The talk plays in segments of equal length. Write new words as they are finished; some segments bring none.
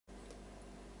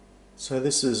So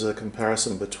this is a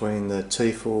comparison between the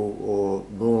Tefal or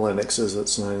Moorlenix as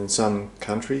it's known in some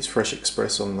countries, Fresh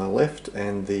Express on the left,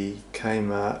 and the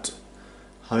Kmart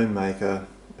Homemaker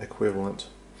equivalent.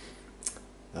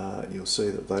 You'll see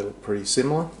that they look pretty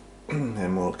similar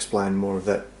and we'll explain more of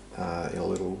that in a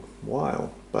little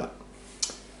while, but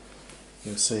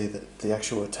you'll see that the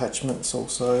actual attachments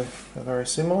also are very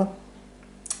similar,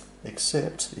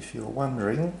 except if you're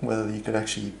wondering whether you could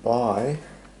actually buy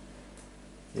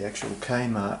the actual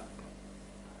Kmart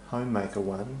Homemaker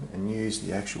one and use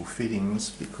the actual fittings,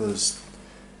 because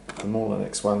the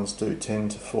Moorlenix ones do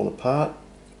tend to fall apart,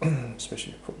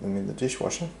 especially if you put them in the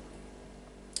dishwasher.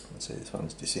 You see this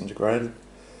one's disintegrated.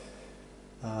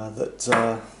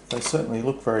 They certainly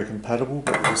look very compatible,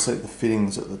 but you'll see the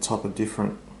fittings at the top are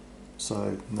different,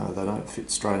 so no, they don't fit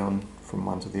straight on from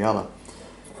one to the other.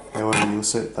 However, you'll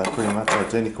see that they're pretty much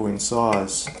identical in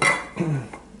size,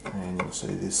 and you'll see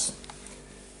this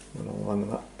when I line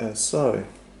them up as so.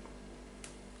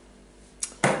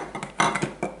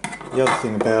 The other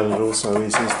thing about it also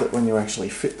is that when you actually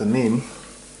fit them in,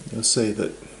 you'll see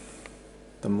that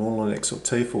the Moorlenix or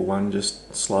Tefal one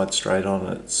just slides straight on.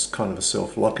 It's kind of a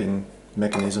self-locking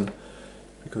mechanism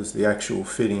because the actual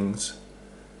fittings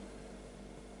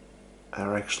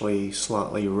are actually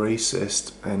slightly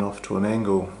recessed and off to an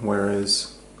angle,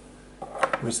 whereas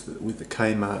with the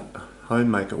Kmart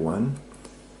Homemaker one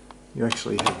you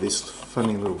actually have this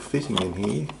funny little fitting in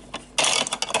here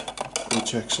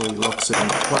which actually locks it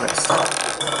into place.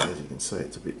 As you can see,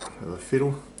 it's a bit of a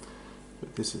fiddle,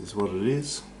 but this is what it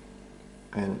is,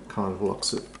 and it kind of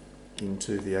locks it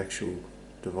into the actual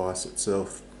device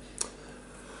itself.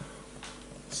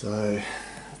 So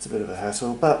it's a bit of a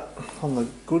hassle, but on the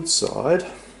good side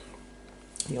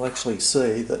you'll actually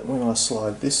see that when I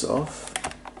slide this off,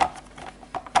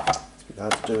 it's a bit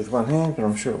hard to do with one hand, but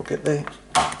I'm sure we'll get there.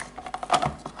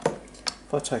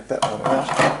 If I take that one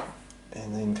out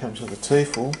and then come to the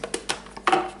Tefal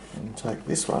and take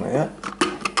this one out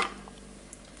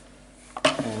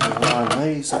and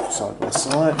align these up side by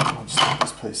side, I'll just take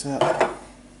this piece out and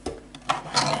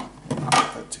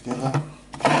put that together.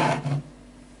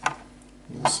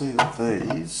 You'll see that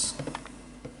these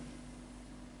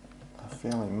are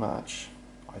fairly much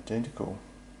identical,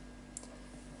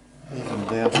 even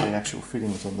down to the actual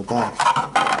fittings on the back.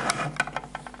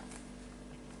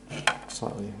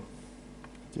 Slightly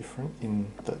different in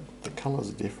that the colours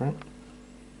are different,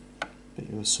 but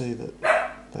you'll see that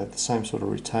they have the same sort of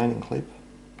retaining clip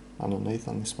underneath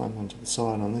on this one and to the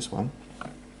side on this one.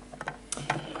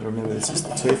 And remember, this is the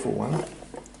Tefal one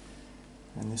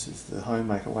and this is the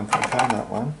Homemaker one from Kmart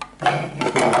one.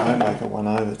 Put the Homemaker one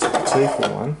over to the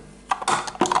Tefal one,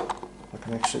 I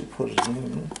can actually put it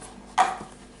in.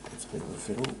 It's a bit of a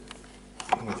fiddle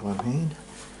with one hand,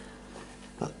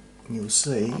 but you'll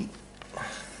see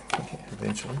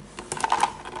eventually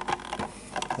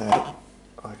that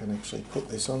I can actually put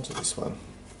this onto this one.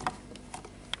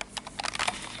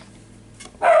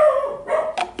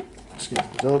 Excuse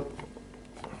the dog.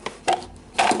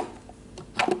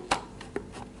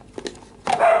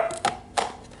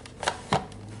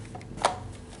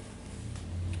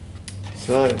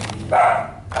 So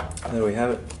there we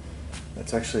have it.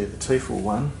 That's actually the Tefal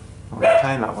one. On the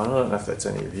Kmart one, I don't know if that's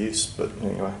any of use, but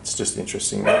anyway, it's just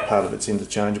interesting that part of it's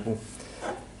interchangeable.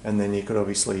 And then you could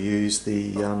obviously use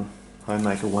the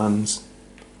Homemaker ones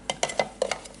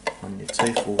on your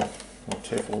Tefal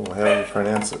or however you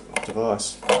pronounce it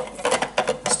device.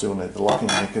 You still need the locking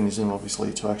mechanism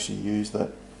obviously to actually use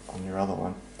that on your other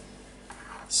one.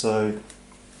 So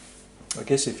I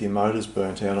guess if your motor's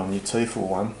burnt out on your Tefal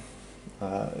one,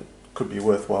 it could be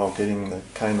worthwhile getting the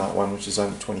Kmart one, which is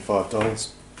only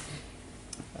 $25.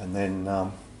 And then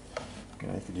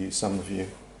you could use some of your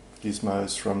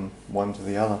gizmos from one to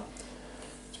the other.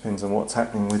 Depends on what's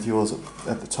happening with yours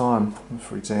at the time.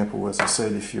 For example, as I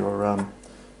said, if your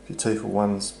Tefal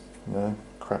one's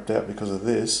crapped out because of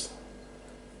this,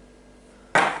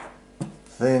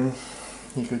 then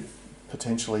you could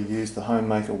potentially use the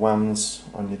Homemaker ones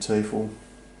on your Tefal.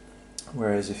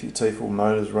 Whereas if your Tefal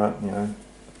motor's run,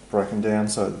 broken down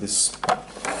so that this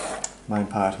main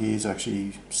part here is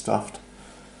actually stuffed,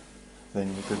 then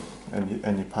you could,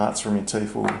 and your parts from your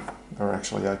Tefal are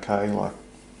actually okay, like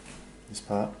this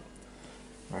part,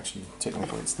 or actually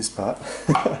technically it's this part,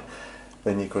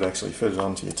 then you could actually fit it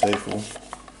onto your Tefal,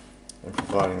 and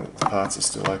providing that the parts are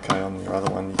still okay on your other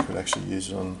one, you could actually use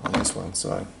it on this one.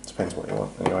 So it depends what you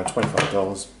want. Anyway,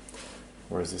 $25,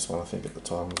 whereas this one I think at the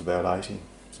time was about $80,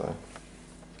 so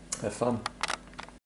have fun.